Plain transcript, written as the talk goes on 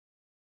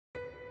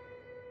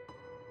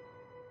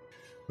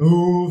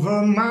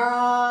Over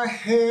my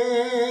head,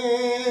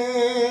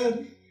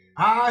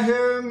 I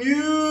hear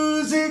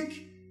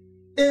music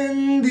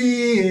in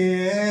the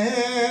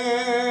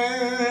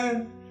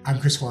air.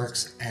 I'm Chris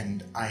Horrocks,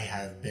 and I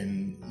have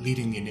been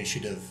leading the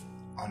initiative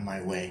On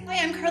My Way. Hi,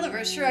 I'm Carla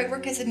Rocher. I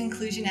work as an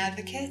inclusion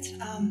advocate.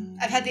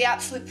 I've had the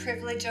absolute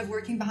privilege of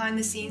working behind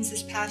the scenes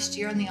this past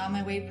year on the On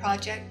My Way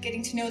project,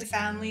 getting to know the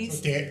families.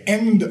 At the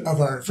end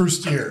of our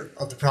first year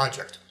of the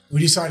project, we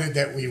decided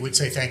that we would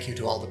say thank you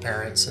to all the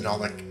parents and all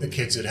the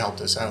kids that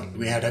helped us out.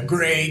 We had a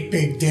great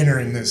big dinner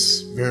in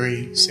this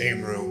very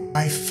same room.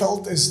 I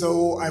felt as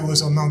though I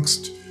was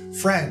amongst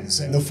friends,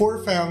 and the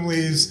four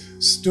families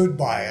stood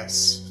by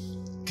us,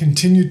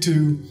 continued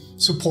to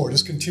support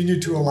us,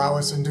 continued to allow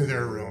us into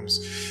their rooms.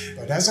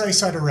 But as I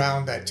sat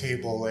around that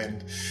table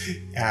and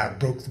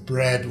broke the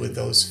bread with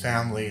those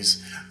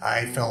families,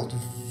 I felt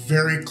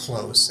very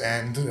close.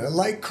 And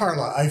like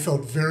Carla, I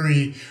felt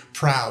very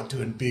proud to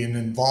have been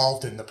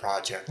involved in the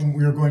project. And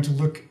we are going to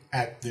look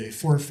at the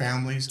four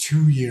families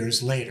 2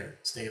 years later.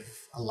 They've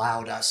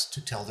allowed us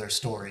to tell their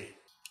story,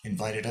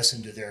 invited us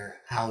into their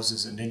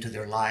houses and into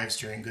their lives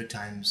during good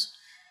times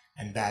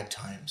and bad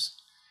times.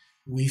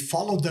 We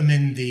followed them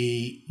in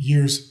the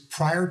years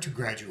prior to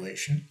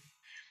graduation.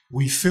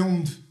 We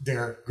filmed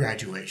their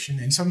graduation.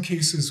 In some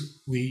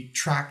cases, we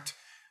tracked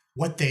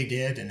what they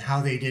did and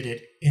how they did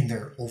it in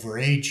their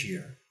overage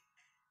year.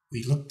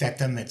 We looked at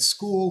them at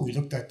school, we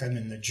looked at them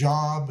in the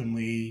job, and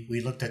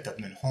we looked at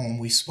them at home.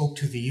 We spoke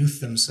to the youth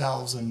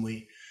themselves, and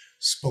we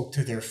spoke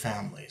to their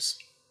families.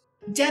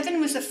 Devin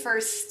was the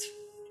first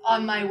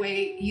On My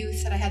Way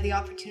youth that I had the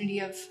opportunity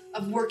of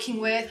working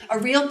with. A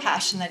real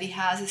passion that he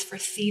has is for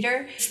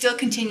theatre, still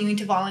continuing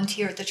to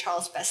volunteer at the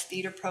Charles Best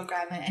Theatre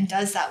Program and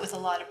does that with a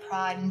lot of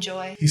pride and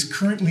joy. He's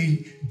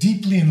currently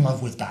deeply in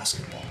love with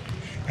basketball,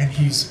 and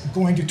he's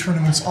going to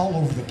tournaments all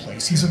over the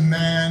place. He's a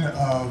man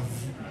of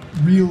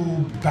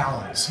real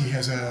balance. He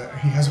has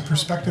a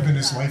perspective in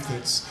his life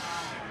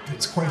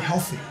that's quite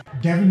healthy.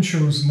 Devin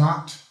chose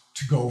not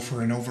to go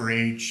for an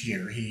overage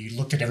year. He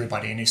looked at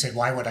everybody and he said,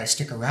 why would I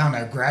stick around?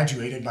 I've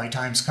graduated, my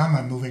time's come,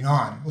 I'm moving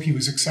on. He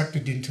was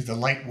accepted into the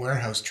light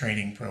warehouse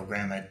training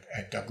program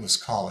at Douglas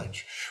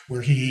College,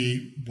 where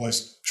he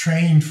was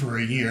trained for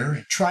a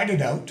year, tried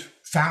it out,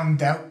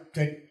 found out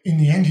that in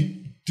the end he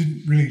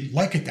didn't really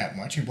like it that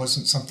much. It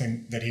wasn't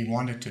something that he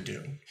wanted to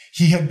do.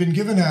 He had been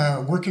given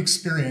a work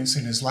experience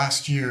in his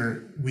last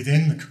year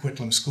within the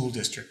Coquitlam School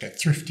District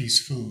at Thrifty's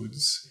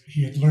Foods.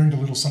 He had learned a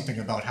little something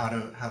about how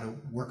to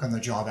work on the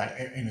job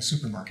in a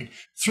supermarket.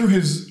 Through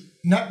his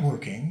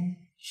networking,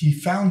 he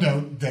found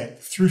out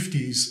that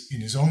Thrifty's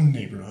in his own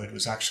neighborhood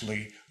was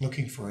actually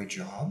looking for a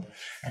job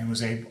and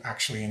was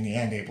actually in the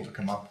end able to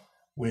come up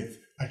with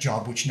a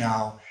job which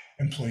now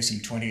employs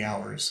him 20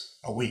 hours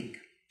a week.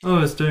 Oh,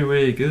 it's doing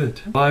really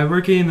good. By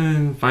working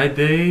in 5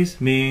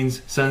 days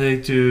means Sunday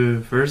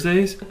to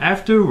Thursdays.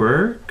 After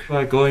work,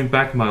 by going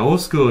back to my old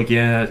school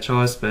again at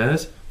Charles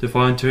Best to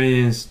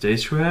volunteering in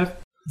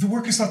stagecraft. The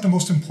work is not the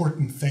most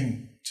important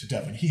thing to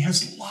Devin. He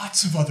has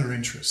lots of other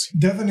interests.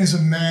 Devin is a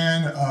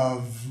man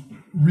of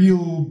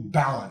real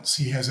balance.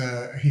 He has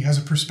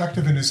a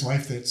perspective in his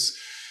life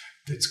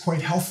that's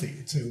quite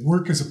healthy.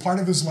 Work is a part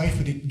of his life,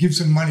 but it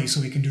gives him money so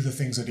he can do the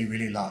things that he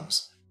really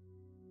loves.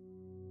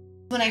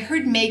 When I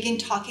heard Megan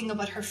talking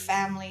about her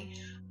family,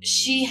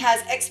 she has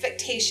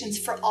expectations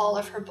for all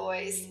of her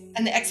boys,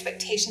 and the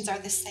expectations are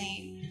the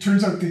same. It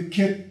turns out that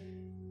Kit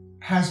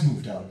has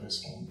moved out of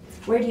his home.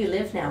 Where do you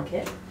live now,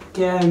 Kit?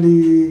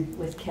 Kelly.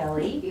 With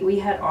Kelly. We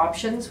had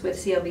options with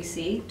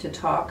CLBC to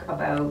talk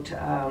about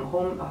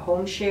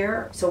home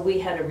share. So we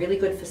had a really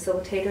good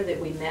facilitator that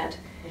we met.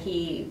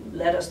 He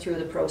led us through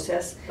the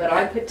process. But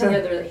I put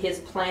together his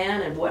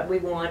plan and what we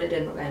wanted,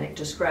 and it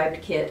described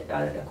Kit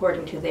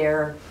according to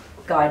their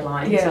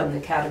guidelines and the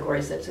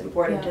categories that's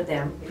important to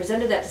them. We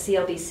presented that to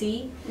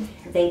CLBC.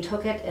 They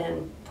took it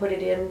and put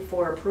it in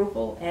for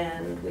approval,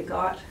 and we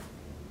got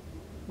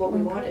what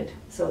we wanted.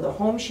 So the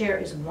home share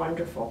is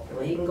wonderful.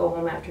 He can go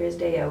home after his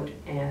day out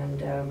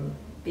and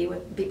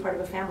be part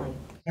of a family.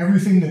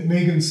 Everything that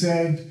Megan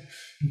said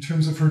in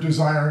terms of her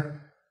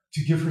desire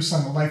to give her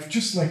son a life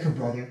just like her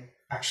brother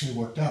actually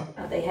worked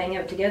out. They hang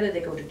out together,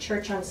 they go to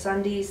church on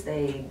Sundays,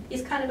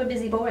 he's kind of a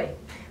busy boy,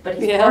 but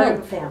he's part of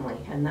a family,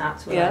 and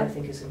that's what I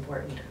think is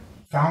important.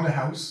 Found a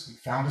house,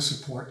 found a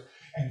support,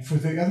 and for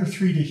the other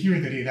three to hear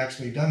that he had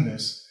actually done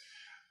this,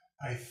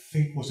 I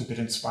think was a bit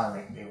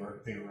inspiring. They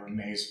were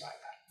amazed by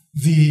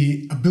that.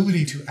 The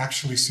ability to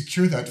actually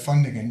secure that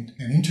funding and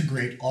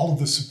integrate all of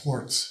the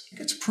supports, I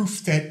think it's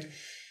proof that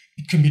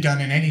it can be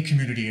done in any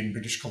community in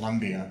British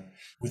Columbia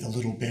with a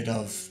little bit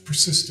of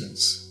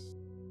persistence.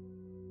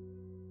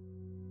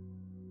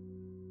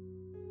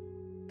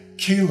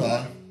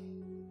 Kayla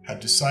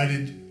had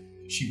decided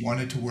she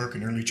wanted to work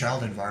in early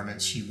child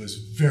environments. She was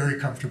very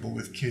comfortable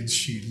with kids.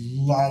 She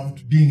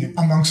loved being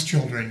amongst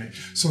children.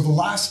 So the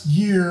last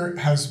year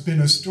has been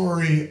a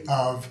story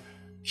of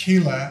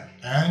Kayla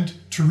and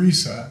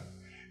Teresa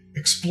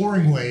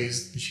exploring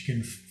ways that she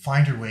can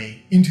find her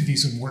way into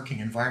these working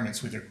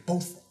environments where they're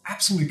both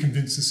absolutely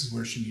convinced this is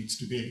where she needs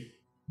to be.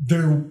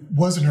 There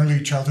was an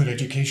early childhood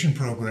education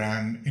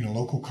program in a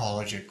local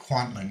college at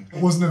Kwantlen.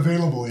 It wasn't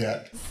available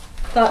yet.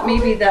 Thought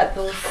maybe that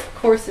those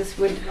courses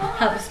would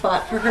have a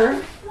spot for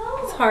her.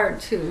 It's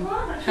hard to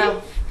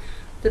have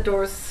the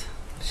doors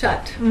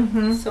shut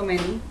so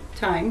many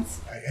times.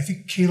 I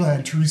think Kayla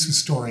and Teresa's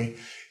story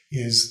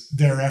is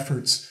their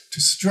efforts to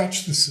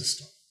stretch the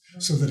system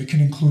so that it can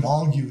include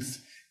all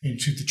youth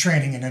into the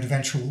training and an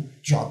eventual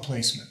job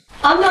placement.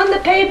 I'm on the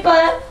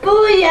paper.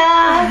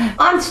 Booyah!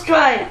 On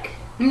strike.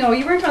 No,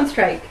 you weren't on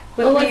strike.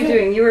 What were you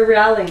doing? You were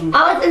rallying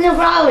I was in a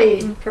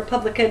rally. for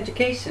public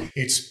education.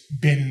 It's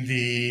been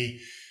the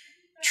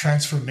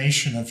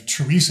transformation of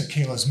Teresa,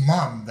 Kayla's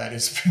mom, that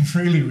has been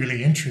really,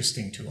 really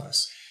interesting to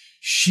us.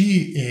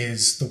 She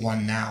is the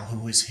one now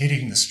who is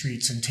hitting the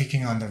streets and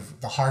taking on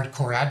the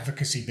hardcore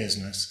advocacy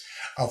business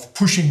of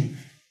pushing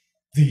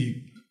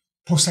the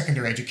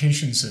post-secondary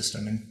education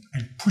system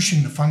and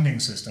pushing the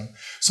funding system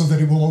so that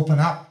it will open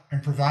up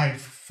and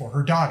provide for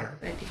her daughter.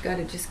 But you've got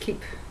to just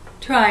keep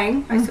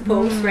trying, I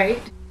suppose,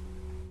 right?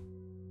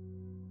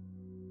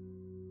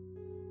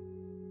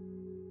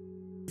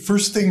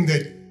 First thing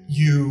that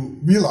you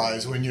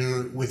realize when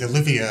you're with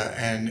Olivia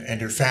and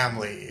her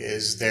family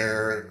is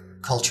their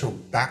cultural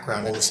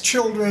background as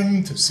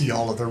children, to see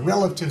all of their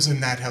relatives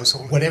in that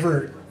household.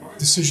 Whatever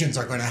decisions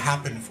are going to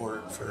happen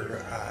for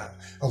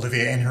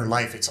Olivia in her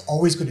life, it's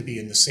always going to be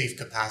in the safe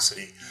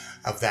capacity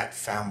of that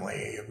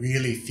family. You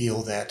really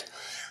feel that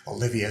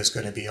Olivia is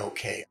going to be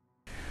okay.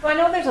 Well, I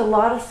know there's a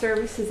lot of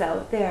services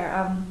out there.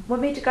 What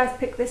made you guys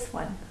pick this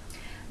one?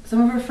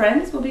 Some of her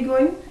friends will be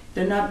going.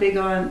 They're not big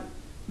on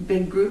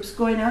big groups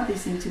going out. They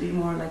seem to be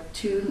more like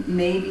 2,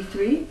 maybe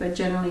 3, but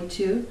generally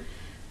 2.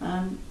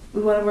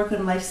 We want to work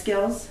on life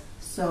skills,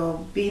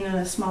 so being in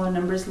a smaller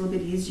number is a little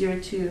bit easier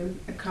to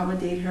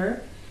accommodate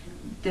her.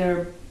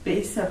 Their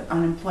base of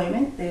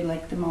unemployment, they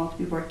like them all to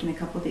be working a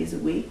couple of days a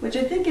week, which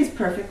I think is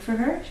perfect for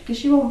her because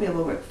she won't be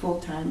able to work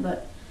full time,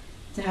 but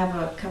to have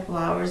a couple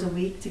hours a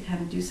week to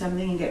kind of do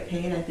something and get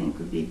paid, I think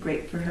would be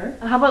great for her.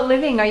 How about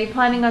living? Are you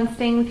planning on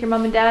staying with your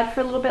mom and dad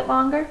for a little bit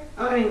longer?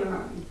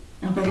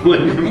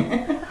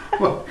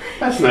 Well,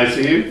 that's nice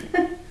of you.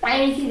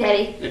 I miss you,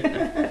 Daddy.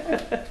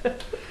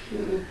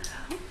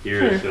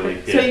 You're a silly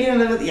kid. So you're going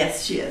to live with,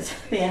 yes, she is.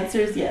 The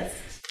answer is yes.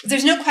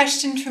 There's no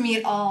question for me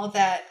at all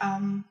that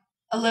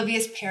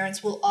Olivia's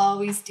parents will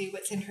always do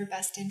what's in her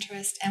best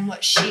interest and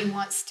what she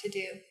wants to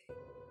do.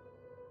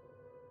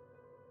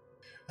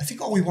 I think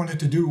all we wanted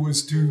to do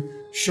was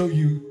to show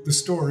you the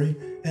story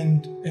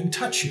and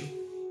touch you,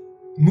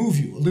 move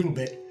you a little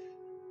bit,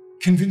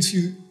 convince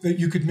you that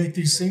you could make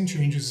these same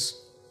changes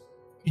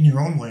in your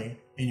own way,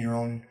 in your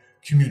own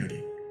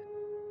community.